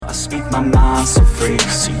speak my mind so free,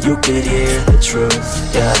 so you could hear the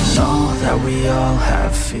truth. Yeah, I know that we all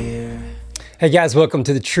have fear. Hey guys, welcome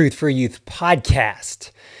to the Truth for Youth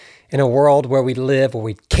podcast. In a world where we live, where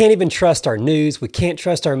we can't even trust our news, we can't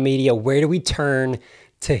trust our media, where do we turn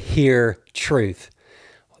to hear truth?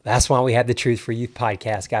 Well, that's why we have the Truth for Youth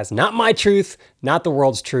podcast, guys. Not my truth, not the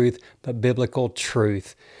world's truth, but biblical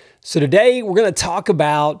truth. So today we're going to talk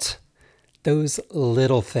about those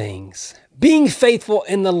little things, being faithful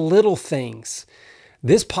in the little things.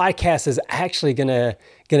 This podcast is actually going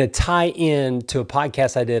to tie in to a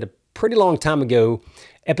podcast I did a pretty long time ago,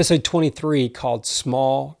 episode 23, called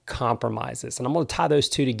Small Compromises. And I'm going to tie those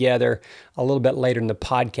two together a little bit later in the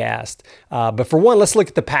podcast. But for one, let's look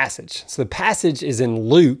at the passage. So the passage is in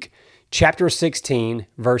Luke chapter 16,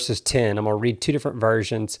 verses 10. I'm going to read two different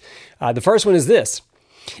versions. The first one is this: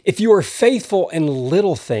 if you are faithful in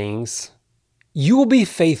little things, you will be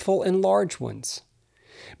faithful in large ones.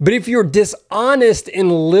 But if you're dishonest in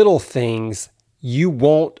little things, you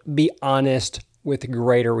won't be honest with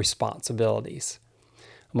greater responsibilities.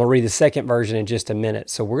 I'm going to read the second version in just a minute.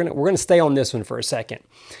 So we're going to stay on this one for a second.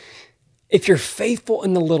 If you're faithful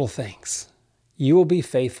in the little things, you will be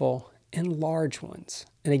faithful in large ones.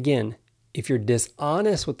 And again, if you're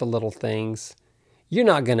dishonest with the little things, you're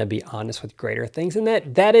not going to be honest with greater things. And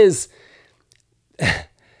that is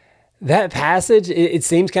that passage, it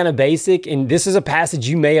seems kind of basic, and this is a passage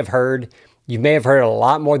you may have heard. You may have heard a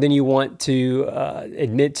lot more than you want to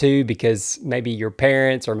admit to, because maybe your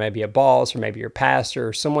parents or maybe a boss or maybe your pastor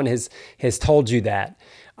or someone has told you that.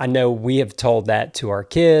 I know we have told that to our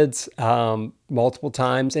kids multiple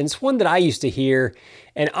times, and it's one that I used to hear.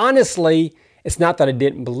 And honestly, it's not that I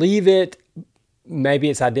didn't believe it. Maybe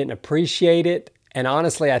it's I didn't appreciate it. And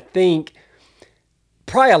honestly, I think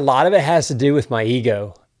probably a lot of it has to do with my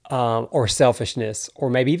ego. Or selfishness, or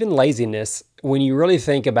maybe even laziness, when you really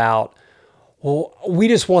think about, well, we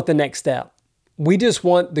just want the next step. We just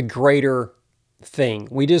want the greater thing.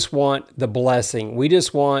 We just want the blessing. We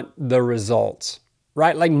just want the results,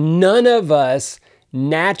 right? Like none of us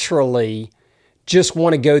naturally just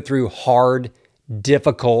want to go through hard,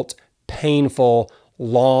 difficult, painful,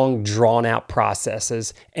 long, drawn out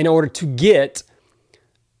processes in order to get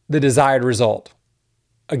the desired result.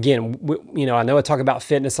 Again, I know I talk about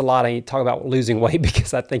fitness a lot. I talk about losing weight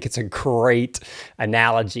because I think it's a great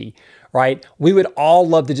analogy, right? We would all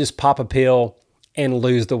love to just pop a pill and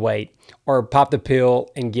lose the weight, or pop the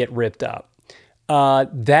pill and get ripped up.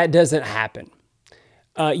 That doesn't happen.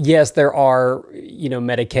 Yes, there are,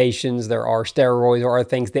 medications, there are steroids, there are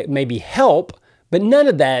things that maybe help, but none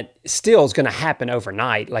of that still is going to happen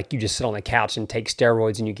overnight. Like you just sit on the couch and take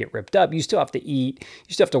steroids and you get ripped up. You still have to eat.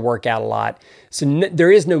 You still have to work out a lot. So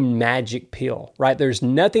there is no magic pill, right? There's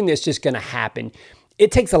nothing that's just going to happen.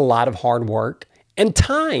 It takes a lot of hard work and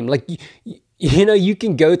time. Like, you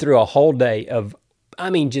can go through a whole day of,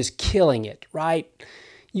 just killing it, right?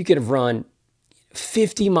 You could have run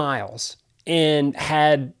 50 miles and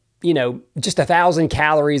had just 1,000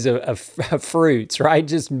 calories of fruits, right?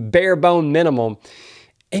 Just bare bone minimum.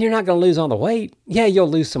 And you're not going to lose all the weight. Yeah, you'll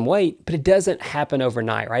lose some weight, but it doesn't happen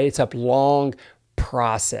overnight, right? It's a long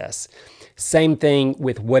process. Same thing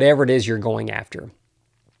with whatever it is you're going after.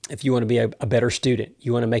 If you want to be a better student,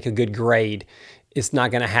 you want to make a good grade, it's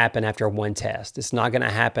not going to happen after one test. It's not going to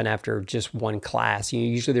happen after just one class.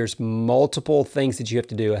 Usually there's multiple things that you have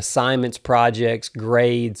to do: assignments, projects,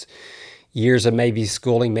 grades, years of maybe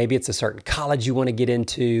schooling. Maybe it's a certain college you want to get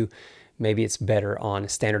into. Maybe it's better on a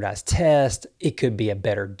standardized test. It could be a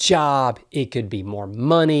better job. It could be more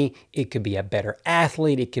money. It could be a better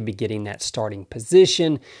athlete. It could be getting that starting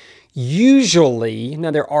position. Usually,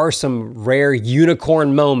 now there are some rare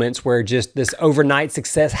unicorn moments where just this overnight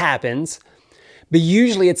success happens, but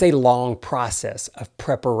usually it's a long process of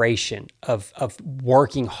preparation, of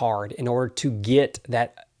working hard in order to get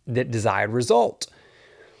that desired result.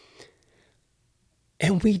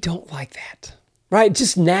 And we don't like that, right?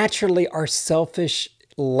 Just naturally our selfish,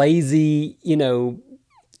 lazy,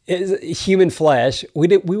 human flesh, we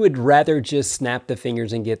would rather just snap the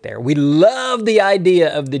fingers and get there. We love the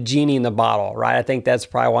idea of the genie in the bottle, right? I think that's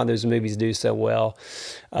probably why those movies do so well,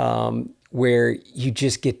 where you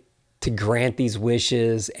just get to grant these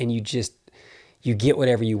wishes and you get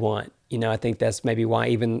whatever you want. I think that's maybe why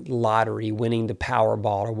even lottery, winning the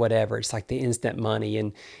Powerball or whatever, it's like the instant money.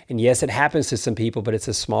 And yes, it happens to some people, but it's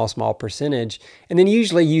a small percentage. And then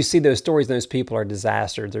usually you see those stories, and those people are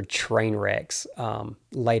disasters. They're train wrecks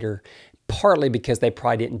later, partly because they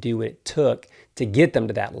probably didn't do what it took to get them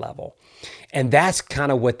to that level. And that's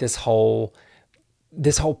kind of what this whole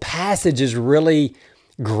passage has really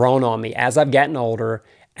grown on me as I've gotten older,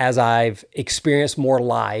 as I've experienced more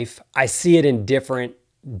life, I see it in different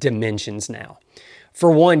dimensions now. For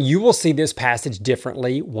one, you will see this passage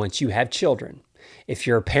differently once you have children. If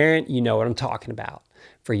you're a parent, you know what I'm talking about.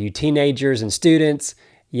 For you teenagers and students,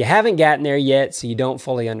 you haven't gotten there yet, so you don't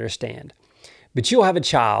fully understand. But you'll have a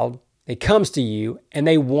child that comes to you and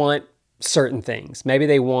they want certain things. Maybe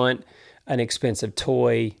they want an expensive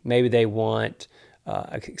toy. Maybe they want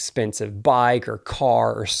an expensive bike or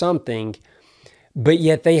car or something, but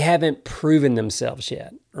yet they haven't proven themselves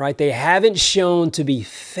yet, right? They haven't shown to be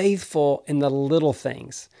faithful in the little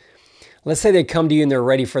things. Let's say they come to you and they're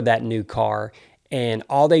ready for that new car, and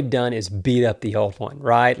all they've done is beat up the old one,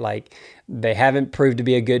 right? Like they haven't proved to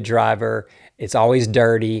be a good driver. It's always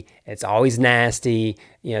dirty. It's always nasty.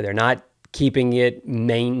 They're not keeping it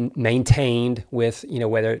maintained with,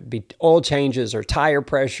 whether it be oil changes or tire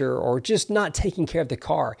pressure or just not taking care of the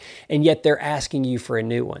car. And yet they're asking you for a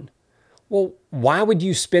new one. Well, why would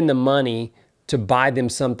you spend the money to buy them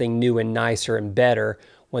something new and nicer and better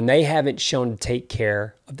when they haven't shown to take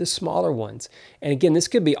care of the smaller ones? And again, this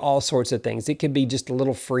could be all sorts of things. It could be just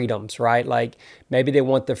little freedoms, right? Like maybe they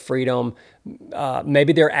want the freedom,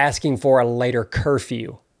 maybe they're asking for a later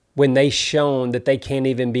curfew when they've shown that they can't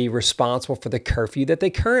even be responsible for the curfew that they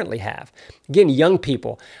currently have. Again, young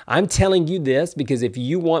people, I'm telling you this because if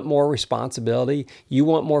you want more responsibility, you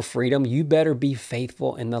want more freedom, you better be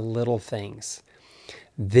faithful in the little things.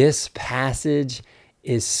 This passage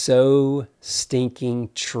is so stinking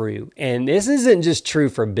true. And this isn't just true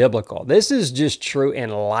for biblical. This is just true in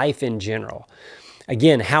life in general.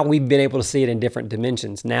 Again, how we've been able to see it in different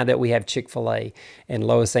dimensions now that we have Chick-fil-A and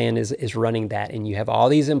Lois Ann is running that, and you have all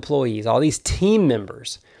these employees, all these team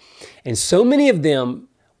members, and so many of them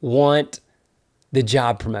want the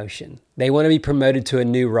job promotion. They want to be promoted to a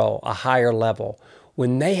new role, a higher level,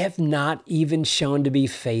 when they have not even shown to be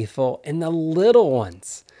faithful in the little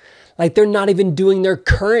ones. Like they're not even doing their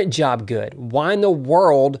current job good. Why in the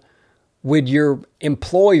world would your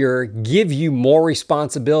employer give you more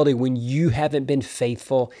responsibility when you haven't been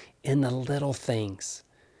faithful in the little things?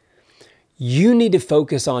 You need to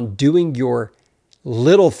focus on doing your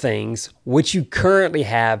little things, which you currently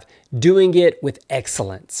have, doing it with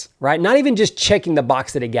excellence, right? Not even just checking the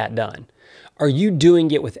box that it got done. Are you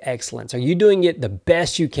doing it with excellence? Are you doing it the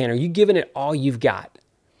best you can? Are you giving it all you've got?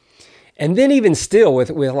 And then even still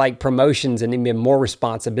with like promotions and even more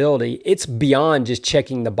responsibility, it's beyond just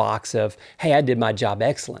checking the box of, hey, I did my job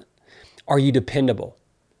excellent. Are you dependable?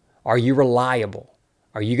 Are you reliable?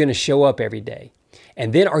 Are you going to show up every day?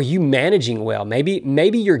 And then are you managing well?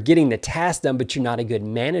 Maybe you're getting the task done, but you're not a good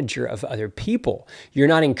manager of other people. You're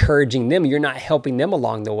not encouraging them. You're not helping them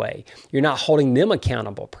along the way. You're not holding them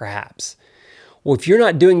accountable, perhaps. Well, if you're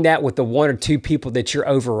not doing that with the one or two people that you're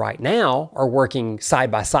over right now or working side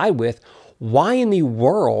by side with, why in the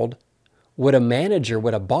world would a manager,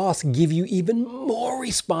 would a boss give you even more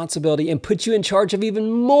responsibility and put you in charge of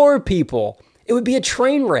even more people? It would be a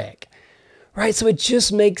train wreck, right? So it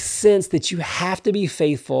just makes sense that you have to be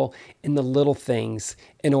faithful in the little things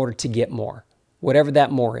in order to get more, whatever that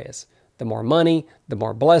more is. The more money, the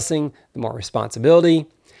more blessing, the more responsibility.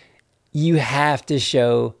 You have to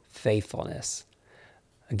show faithfulness.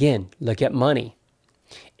 Again, look at money.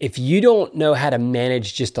 If you don't know how to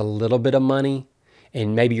manage just a little bit of money,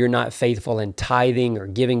 and maybe you're not faithful in tithing or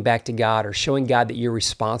giving back to God or showing God that you're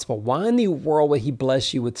responsible, why in the world would He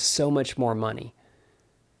bless you with so much more money?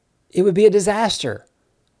 It would be a disaster,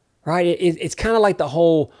 right? It's kind of like the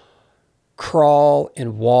whole crawl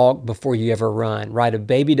and walk before you ever run, right? A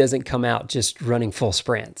baby doesn't come out just running full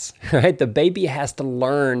sprints, right? The baby has to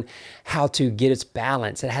learn how to get its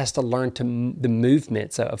balance. It has to learn the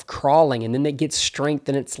movements of crawling, and then it gets strength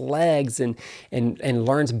in its legs and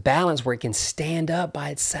learns balance where it can stand up by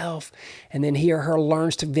itself. And then he or her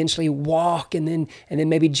learns to eventually walk and then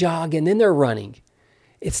maybe jog, and then they're running.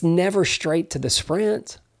 It's never straight to the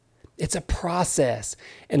sprint. It's a process.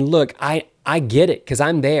 And look, I get it because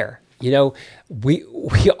I'm there. We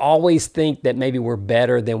always think that maybe we're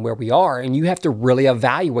better than where we are, and you have to really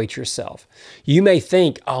evaluate yourself. You may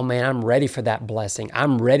think, oh man, I'm ready for that blessing.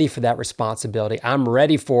 I'm ready for that responsibility. I'm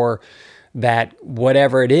ready for that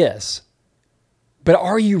whatever it is. But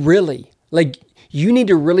are you really? Like, you need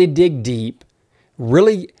to really dig deep,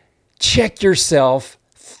 really check yourself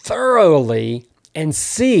thoroughly and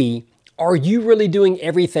see, are you really doing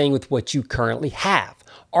everything with what you currently have?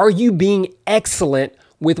 Are you being excellent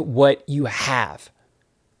with what you have?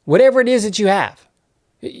 Whatever it is that you have.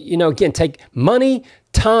 Again, take money,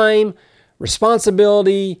 time,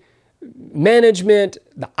 responsibility, management,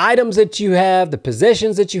 the items that you have, the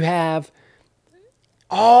possessions that you have,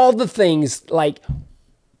 all the things, like,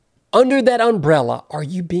 under that umbrella, are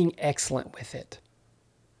you being excellent with it?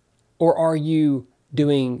 Or are you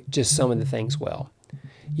doing just some of the things well?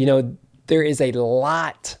 You know, there is a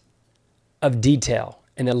lot of detail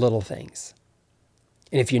in the little things.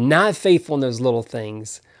 And if you're not faithful in those little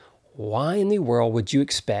things, why in the world would you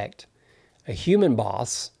expect a human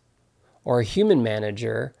boss or a human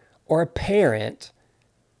manager or a parent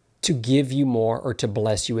to give you more or to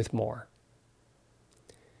bless you with more?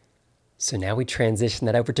 So now we transition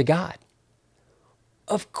that over to God.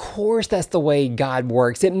 Of course, that's the way God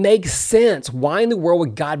works. It makes sense. Why in the world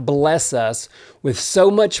would God bless us with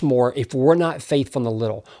so much more if we're not faithful in the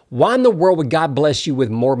little? Why in the world would God bless you with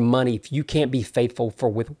more money if you can't be faithful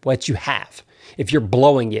with what you have? If you're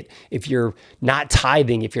blowing it, if you're not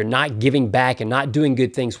tithing, if you're not giving back and not doing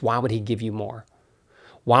good things, why would He give you more?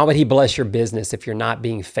 Why would He bless your business if you're not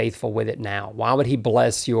being faithful with it now? Why would He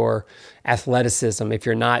bless your athleticism if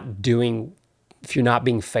you're not being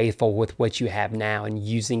faithful with what you have now and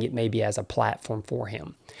using it maybe as a platform for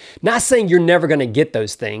Him? Not saying you're never going to get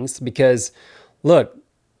those things, because look,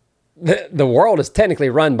 the world is technically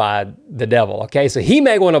run by the devil, okay? So he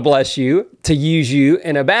may want to bless you to use you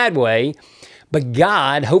in a bad way, but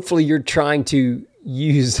God, hopefully you're trying to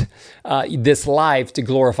use this life to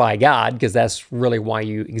glorify God, because that's really why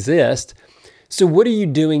you exist. So what are you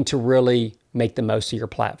doing to really make the most of your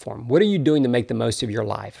platform? What are you doing to make the most of your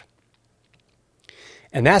life?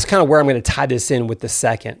 And that's kind of where I'm going to tie this in with the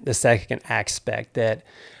second aspect that,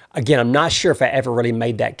 again, I'm not sure if I ever really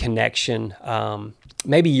made that connection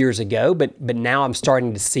maybe years ago, but now I'm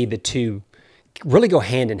starting to see the two really go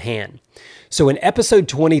hand in hand. So in episode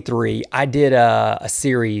 23, I did a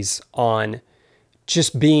series on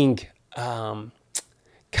just being, kind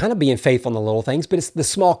of being faithful in the little things, but it's the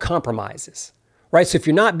small compromises, right? So if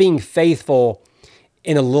you're not being faithful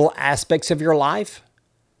in the little aspects of your life,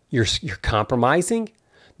 you're compromising.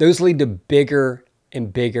 Those lead to bigger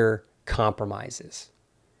and bigger compromises.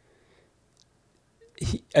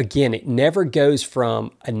 Again, it never goes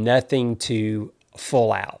from a nothing to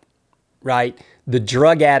full out, right? The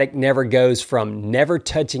drug addict never goes from never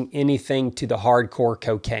touching anything to the hardcore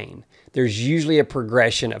cocaine. There's usually a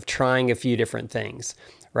progression of trying a few different things,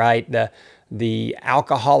 right? The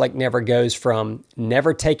alcoholic never goes from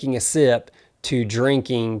never taking a sip to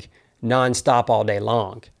drinking nonstop all day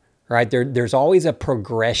long, right? There's always a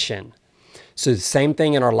progression. So the same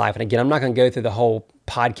thing in our life. And again, I'm not going to go through the whole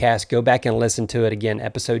podcast. Go back and listen to it again,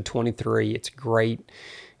 episode 23. It's great.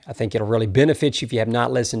 I think it'll really benefit you if you have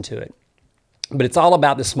not listened to it. But it's all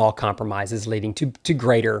about the small compromises leading to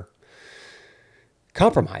greater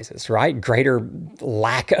compromises, right? Greater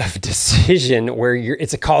lack of decision where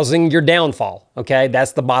it's causing your downfall, okay?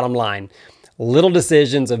 That's the bottom line. Little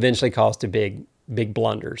decisions eventually cause to big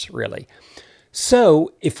blunders, really.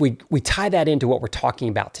 So if we tie that into what we're talking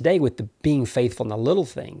about today with the being faithful in the little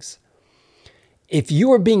things, if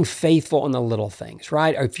you are being faithful in the little things,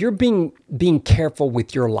 right? Or if you're being careful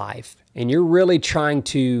with your life and you're really trying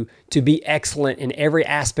to be excellent in every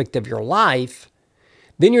aspect of your life,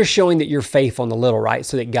 then you're showing that you're faithful in the little, right?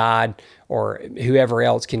 So that God or whoever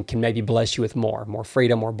else can maybe bless you with more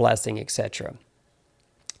freedom, more blessing, etc.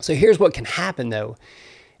 So here's what can happen though.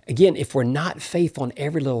 Again, if we're not faithful in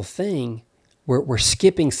every little thing, we're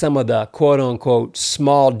skipping some of the quote unquote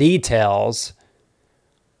small details.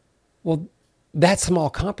 Well, that's small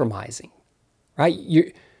compromising, right?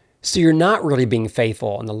 You're not really being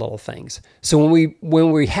faithful in the little things. So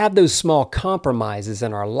when we have those small compromises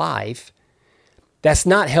in our life, that's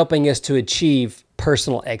not helping us to achieve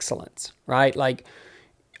personal excellence, right? Like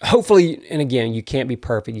hopefully, and again, you can't be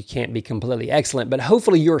perfect, you can't be completely excellent, but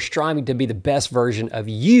hopefully you're striving to be the best version of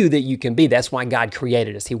you that you can be. That's why God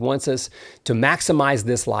created us. He wants us to maximize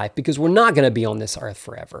this life because we're not going to be on this earth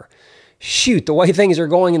forever. Shoot, the way things are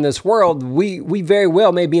going in this world, we very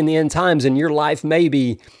well may be in the end times and your life may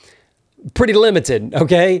be pretty limited,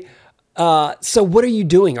 okay? So what are you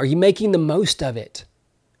doing? Are you making the most of it?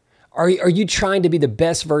 Are you trying to be the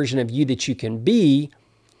best version of you that you can be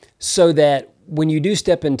so that when you do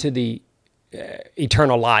step into the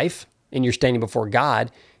eternal life and you're standing before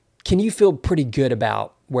God, can you feel pretty good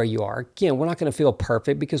about where you are? Again, we're not going to feel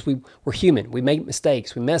perfect because we're human. We make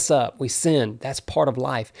mistakes. We mess up. We sin. That's part of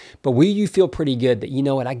life. But will you feel pretty good that, you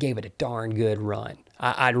know what, I gave it a darn good run.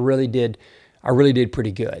 I really did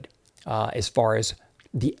pretty good as far as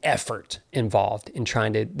the effort involved in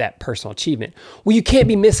trying to that personal achievement. Well, you can't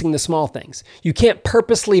be missing the small things. You can't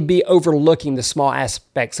purposely be overlooking the small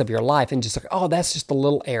aspects of your life and just like, oh, that's just a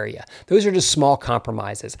little area. Those are just small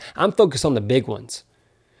compromises. I'm focused on the big ones.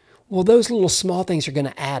 Well, those little small things are going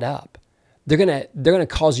to add up. They're going to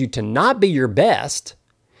cause you to not be your best,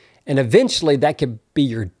 And eventually that could be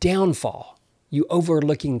your downfall. You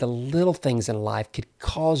overlooking the little things in life could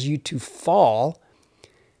cause you to fall,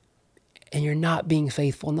 and you're not being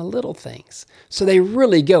faithful in the little things. So they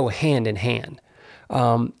really go hand in hand.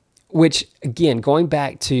 Which, again, going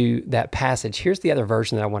back to that passage, here's the other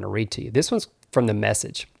version that I want to read to you. This one's from the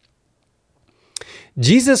Message.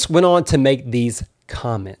 Jesus went on to make these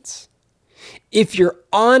comments. If you're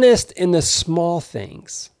honest in the small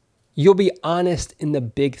things, you'll be honest in the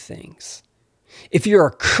big things. If you're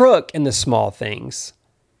a crook in the small things,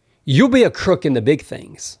 you'll be a crook in the big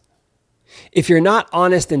things. If you're not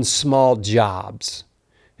honest in small jobs,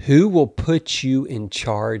 who will put you in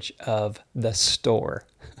charge of the store?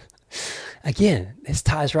 Again, this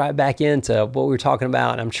ties right back into what we were talking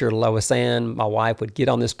about. I'm sure Lois Ann, my wife, would get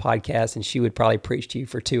on this podcast and she would probably preach to you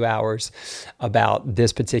for 2 hours about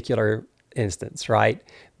this particular instance, right?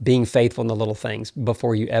 Being faithful in the little things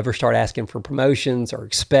before you ever start asking for promotions or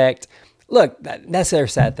expect. Look, that's their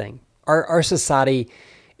sad thing. Our society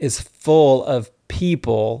is full of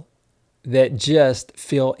people that just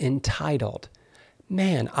feel entitled.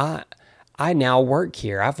 Man, I now work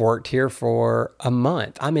here. I've worked here for a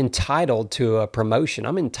month. I'm entitled to a promotion.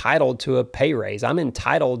 I'm entitled to a pay raise. I'm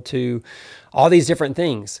entitled to all these different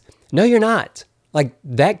things. No, you're not. Like,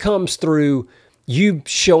 that comes through you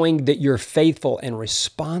showing that you're faithful and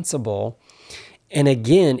responsible. And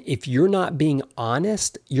again, if you're not being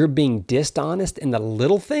honest, you're being dishonest in the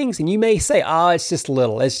little things. And you may say, oh, it's just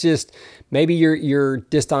little. It's just maybe you're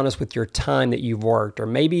dishonest with your time that you've worked, or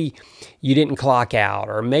maybe you didn't clock out,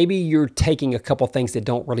 or maybe you're taking a couple things that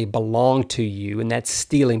don't really belong to you, and that's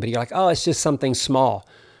stealing. But you're like, oh, it's just something small.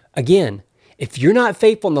 Again, if you're not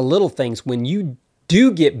faithful in the little things, when you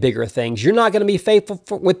do get bigger things, you're not going to be faithful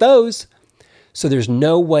with those. So there's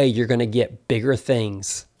no way you're going to get bigger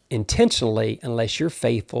things intentionally unless you're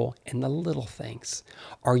faithful in the little things.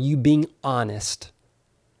 Are you being honest?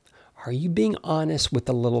 Are you being honest with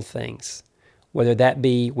the little things? Whether that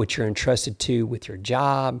be what you're entrusted to with your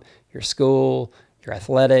job, your school, your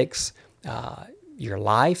athletics, your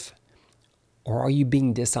life, or are you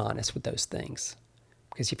being dishonest with those things?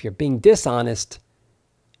 Because if you're being dishonest,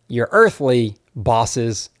 your earthly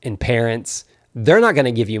bosses and parents, they're not going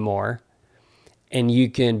to give you more. And you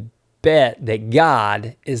can bet that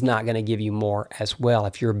God is not going to give you more as well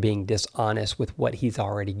if you're being dishonest with what He's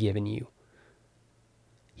already given you.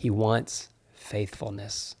 He wants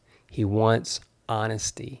faithfulness. He wants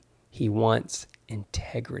honesty. He wants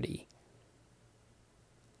integrity.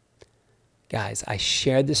 Guys, I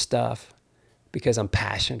shared this stuff because I'm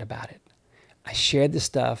passionate about it. I shared this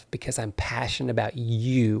stuff because I'm passionate about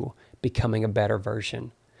you becoming a better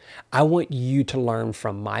version. I want you to learn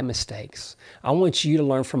from my mistakes. I want you to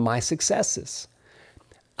learn from my successes.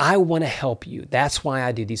 I want to help you. That's why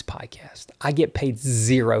I do these podcasts. I get paid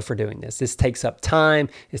zero for doing this. This takes up time.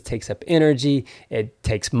 It takes up energy. It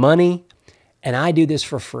takes money. And I do this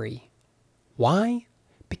for free. Why?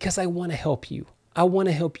 Because I want to help you. I want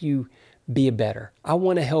to help you be better. I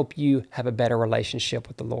want to help you have a better relationship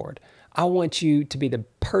with the Lord. I want you to be the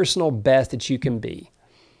personal best that you can be.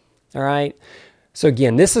 All right? So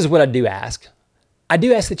again, this is what I do ask. I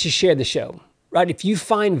do ask that you share the show, right? If you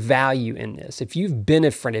find value in this, if you've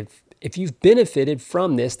benefited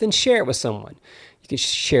from this, then share it with someone. You could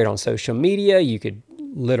share it on social media. You could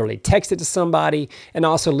literally text it to somebody, and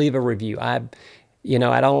also leave a review. I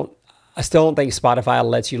still don't think Spotify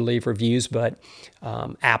lets you leave reviews, but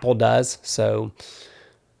Apple does. So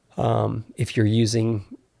if you're using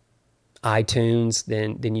iTunes,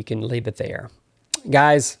 then you can leave it there.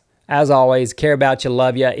 Guys, as always, care about you,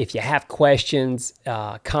 love you. If you have questions,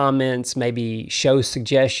 comments, maybe show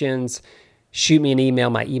suggestions, shoot me an email.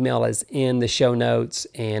 My email is in the show notes,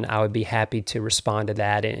 and I would be happy to respond to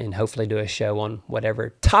that and hopefully do a show on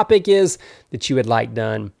whatever topic is that you would like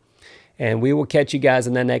done. And we will catch you guys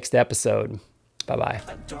in the next episode. Bye-bye.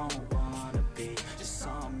 I don't wanna be just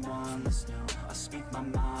someone that's new. I speak my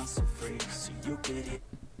mind so free, so you could hear.